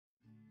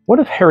What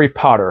if Harry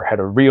Potter had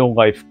a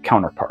real-life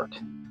counterpart?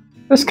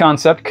 This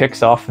concept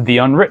kicks off The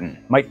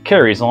Unwritten, Mike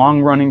Carey's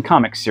long-running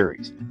comic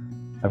series.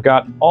 I've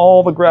got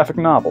all the graphic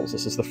novels.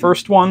 This is the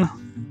first one.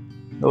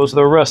 Those are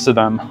the rest of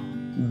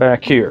them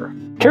back here.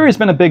 Carey's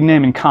been a big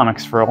name in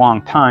comics for a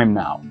long time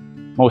now,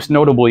 most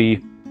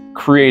notably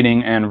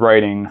creating and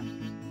writing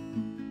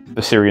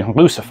the series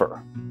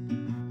Lucifer,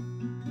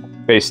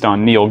 based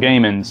on Neil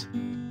Gaiman's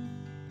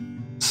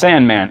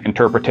Sandman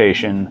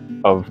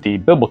interpretation of the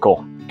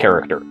biblical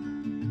character.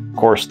 Of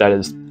course, that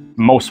is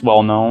most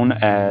well known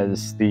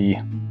as the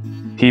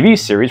TV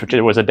series, which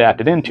it was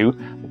adapted into.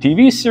 The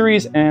TV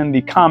series and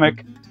the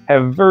comic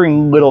have very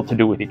little to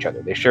do with each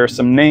other. They share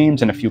some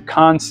names and a few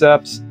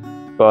concepts,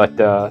 but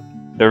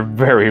they're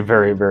very,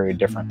 very, very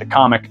different. The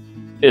comic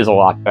is a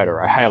lot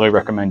better. I highly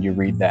recommend you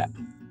read that.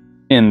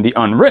 In The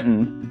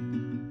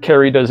Unwritten,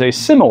 Carey does a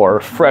similar,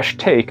 fresh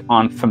take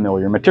on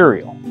familiar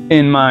material.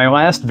 In my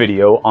last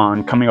video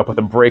on coming up with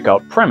a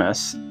breakout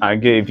premise, I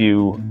gave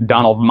you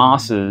Donald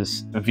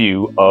Moss's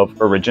view of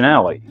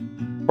originality.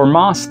 For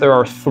Moss, there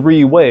are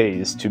three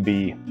ways to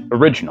be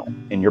original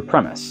in your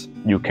premise.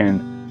 You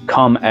can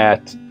come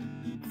at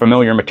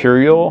familiar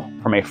material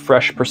from a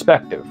fresh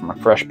perspective, from a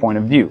fresh point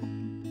of view.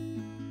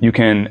 You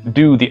can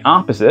do the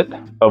opposite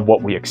of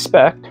what we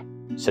expect,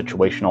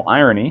 situational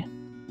irony,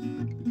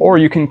 or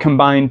you can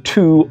combine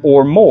two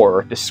or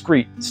more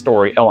discrete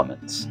story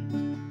elements.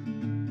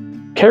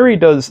 Carey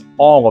does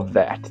all of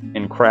that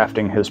in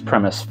crafting his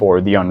premise for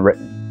The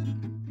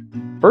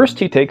Unwritten. First,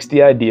 he takes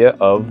the idea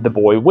of the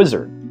boy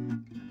wizard.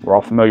 We're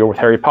all familiar with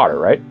Harry Potter,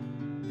 right?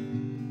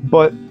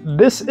 But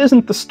this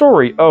isn't the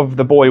story of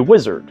the boy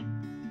wizard,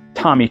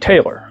 Tommy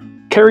Taylor.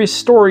 Carey's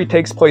story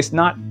takes place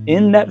not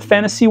in that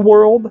fantasy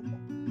world,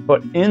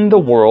 but in the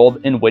world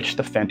in which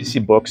the fantasy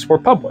books were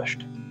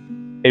published.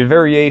 A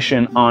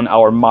variation on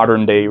our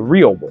modern-day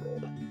real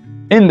world.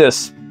 In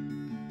this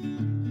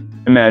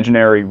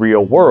imaginary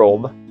real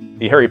world,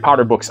 the Harry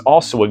Potter books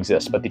also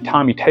exist, but the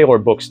Tommy Taylor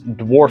books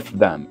dwarf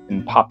them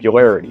in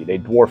popularity. They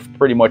dwarf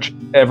pretty much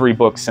every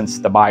book since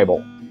the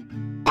Bible.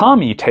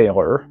 Tommy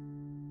Taylor,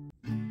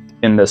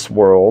 in this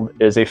world,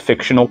 is a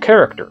fictional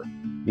character,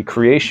 the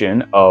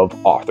creation of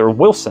author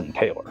Wilson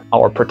Taylor.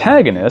 Our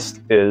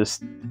protagonist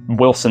is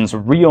Wilson's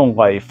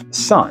real-life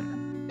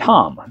son,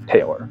 Tom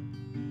Taylor,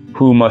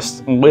 who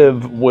must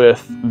live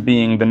with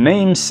being the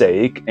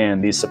namesake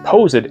and the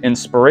supposed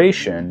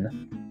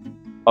inspiration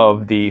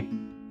of the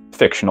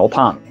fictional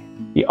Tommy.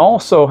 He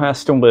also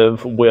has to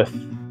live with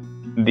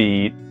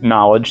the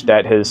knowledge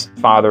that his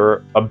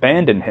father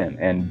abandoned him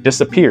and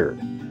disappeared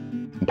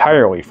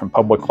entirely from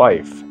public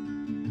life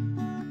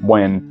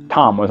when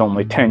Tom was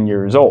only 10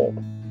 years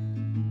old.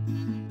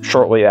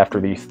 Shortly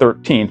after the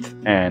 13th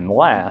and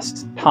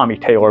last Tommy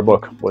Taylor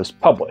book was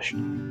published,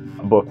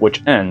 a book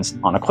which ends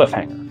on a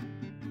cliffhanger.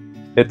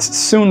 It's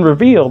soon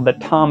revealed that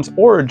Tom's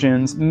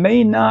origins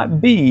may not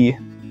be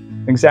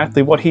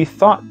exactly what he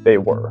thought they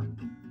were,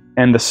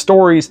 and the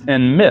stories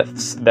and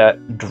myths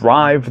that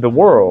drive the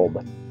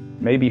world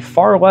may be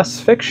far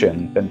less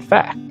fiction than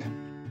fact.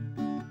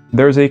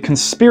 There's a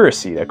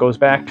conspiracy that goes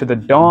back to the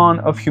dawn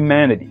of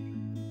humanity,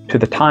 to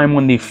the time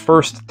when the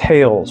first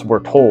tales were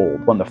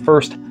told, when the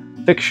first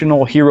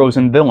fictional heroes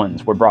and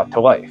villains were brought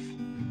to life.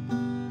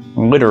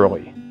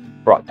 Literally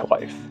brought to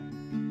life.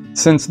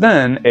 Since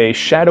then, a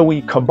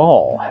shadowy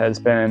cabal has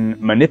been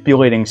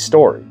manipulating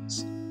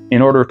stories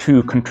in order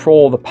to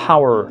control the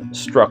power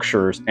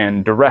structures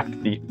and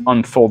direct the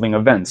unfolding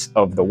events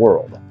of the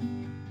world.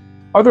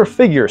 Other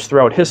figures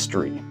throughout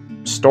history,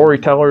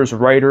 storytellers,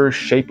 writers,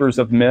 shapers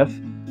of myth,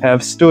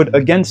 have stood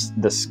against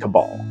this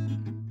cabal,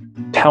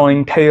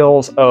 telling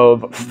tales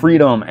of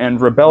freedom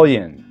and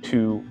rebellion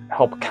to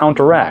help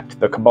counteract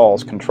the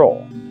cabal's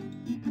control.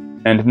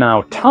 And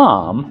now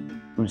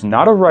Tom, who's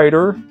not a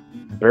writer,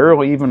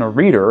 barely even a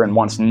reader, and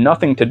wants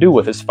nothing to do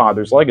with his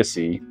father's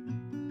legacy,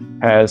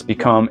 has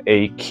become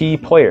a key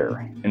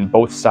player in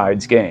both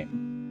sides'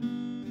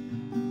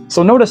 game.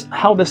 So notice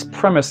how this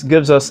premise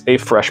gives us a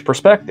fresh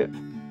perspective,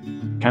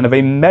 kind of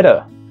a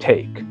meta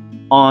take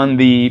on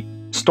the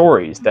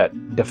stories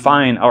that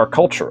define our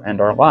culture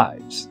and our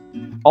lives.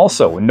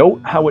 Also,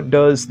 note how it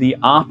does the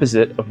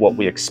opposite of what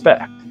we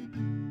expect.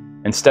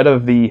 Instead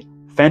of the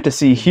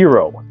fantasy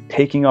hero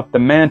taking up the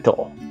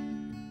mantle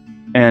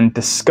and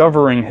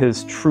discovering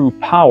his true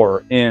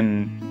power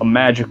in a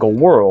magical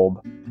world,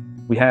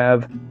 we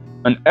have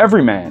an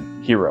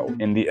everyman hero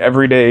in the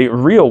everyday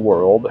real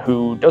world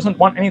who doesn't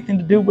want anything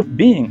to do with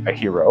being a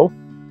hero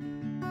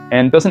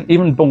and doesn't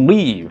even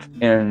believe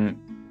in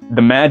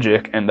the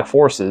magic and the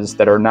forces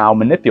that are now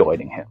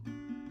manipulating him,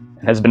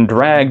 and has been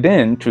dragged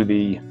into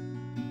the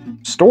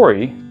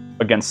story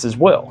against his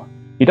will.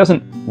 He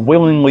doesn't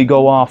willingly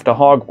go off to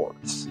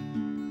Hogwarts.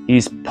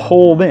 He's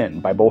pulled in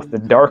by both the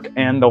dark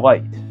and the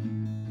light.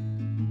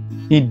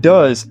 He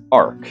does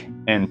arc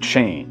and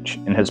change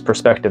in his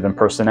perspective and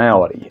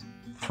personality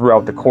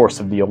throughout the course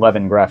of the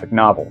 11 graphic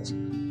novels,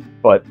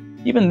 but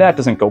even that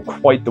doesn't go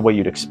quite the way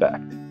you'd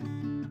expect.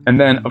 And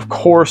then, of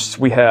course,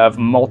 we have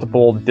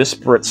multiple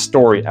disparate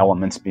story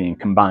elements being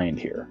combined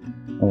here.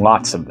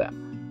 Lots of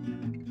them.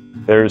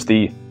 There's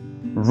the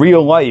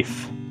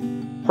real-life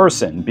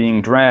person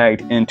being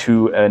dragged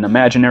into an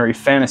imaginary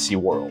fantasy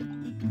world,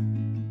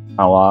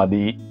 a la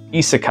the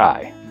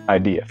isekai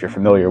idea, if you're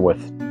familiar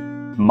with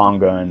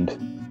manga and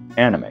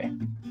anime.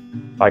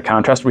 By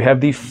contrast, we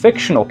have the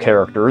fictional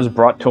characters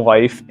brought to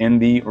life in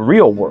the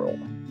real world,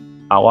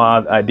 a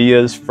la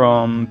ideas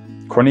from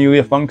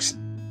Cornelia Funke's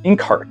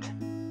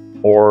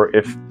Inkheart. Or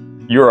if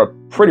you're a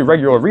pretty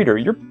regular reader,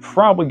 you're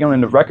probably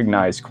going to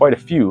recognize quite a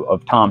few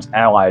of Tom's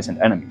allies and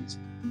enemies,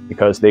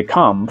 because they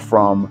come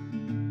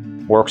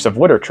from works of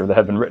literature that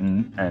have been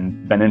written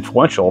and been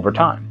influential over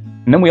time.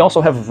 And then we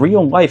also have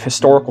real-life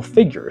historical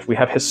figures. We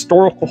have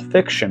historical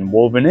fiction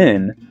woven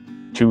in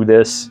to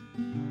this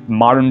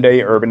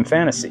modern-day urban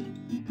fantasy.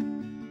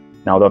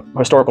 Now, the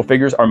historical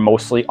figures are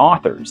mostly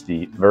authors.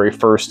 The very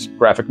first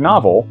graphic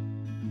novel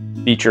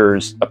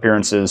features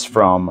appearances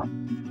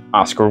from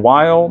Oscar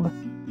Wilde,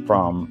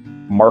 from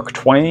Mark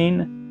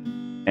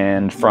Twain,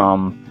 and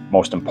from,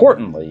 most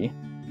importantly,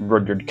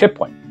 Rudyard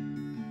Kipling.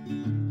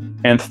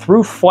 And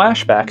through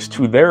flashbacks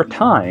to their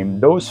time,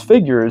 those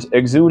figures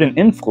exude an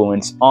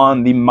influence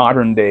on the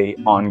modern-day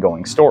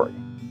ongoing story.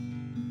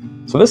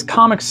 So this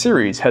comic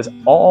series has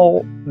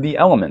all the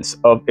elements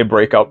of a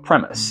breakout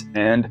premise,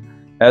 and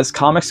as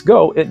comics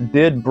go, it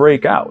did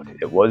break out.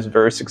 It was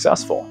very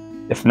successful,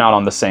 if not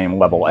on the same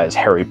level as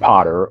Harry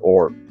Potter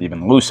or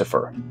even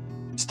Lucifer.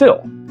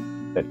 Still,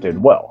 it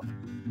did well.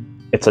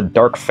 It's a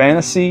dark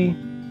fantasy,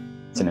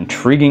 it's an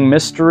intriguing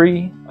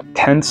mystery, a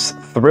tense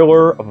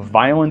thriller, a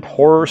violent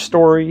horror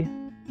story,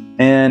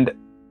 and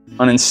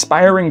an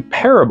inspiring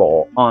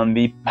parable on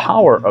the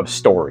power of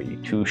story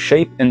to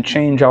shape and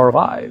change our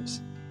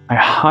lives. I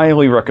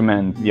highly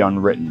recommend The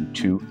Unwritten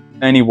to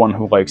anyone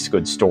who likes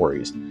good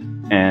stories,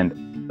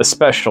 and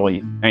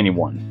especially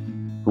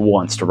anyone who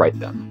wants to write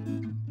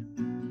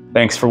them.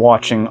 Thanks for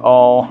watching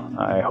all.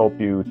 I hope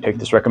you take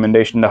this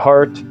recommendation to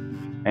heart,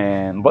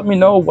 and let me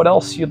know what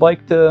else you'd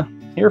like to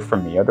hear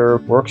from me. Other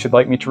works you'd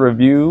like me to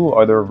review,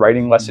 other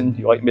writing lessons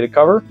you'd like me to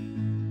cover.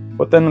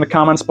 Put them in the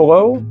comments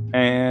below,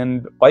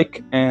 and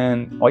like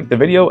the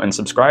video and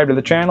subscribe to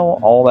the channel,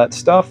 all that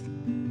stuff.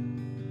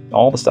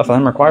 All the stuff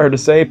I'm required to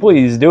say,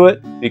 please do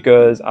it,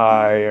 because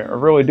I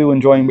really do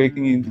enjoy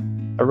making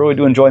these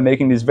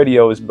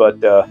videos, but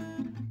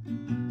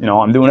you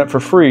know, I'm doing it for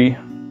free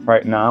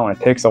right now, and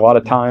it takes a lot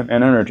of time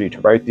and energy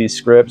to write these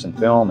scripts and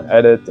film and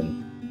edit,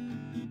 and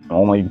I'm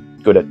only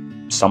good at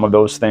some of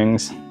those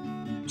things.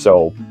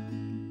 So,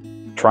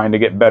 trying to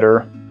get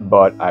better,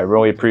 but I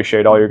really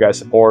appreciate all your guys'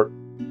 support.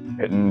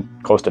 Hitting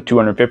close to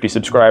 250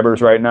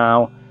 subscribers right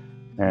now,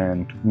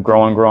 and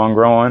growing,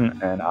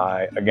 and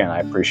I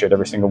appreciate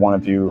every single one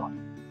of you.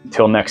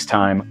 Till next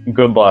time,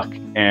 good luck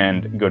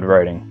and good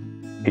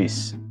writing.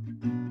 Peace.